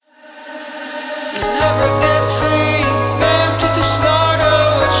get free, lamb to the slaughter.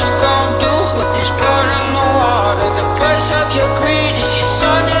 What you gon' do when there's blood in the water? The price of your greed is your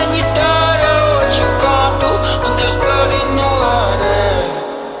son and your daughter. What you gon' do when there's blood in the water?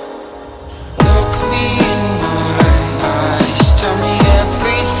 Look me in my eyes, tell me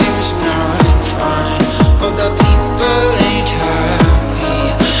everything's not fine. All the people ain't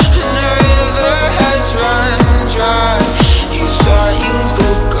happy, and the river has run dry. You thought you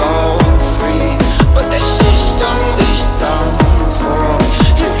could go free, but the system is done for.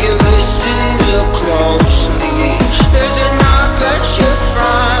 If you listen real closely, there's a knock at your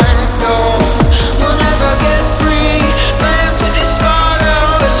front door. You'll never get free, lamb to the slaughter.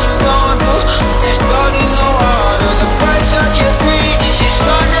 What you gon' do when there's blood in the water? The price of your greed is your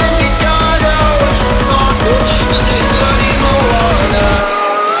son and your daughter. What you gon' do when there's blood in the water?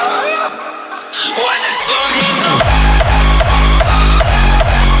 When there's blood in the water.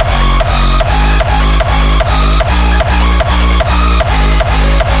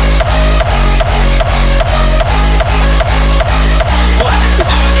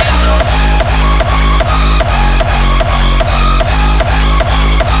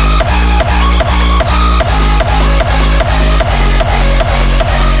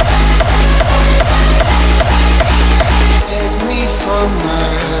 For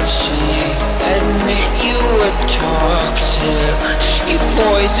mercy, admit you were toxic. You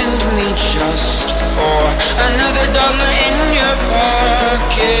poisoned me just for another dollar in your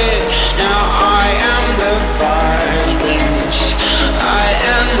pocket. Now I am the violence, I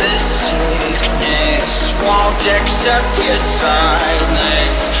am the sickness. Won't accept your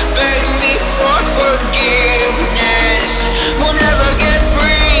silence.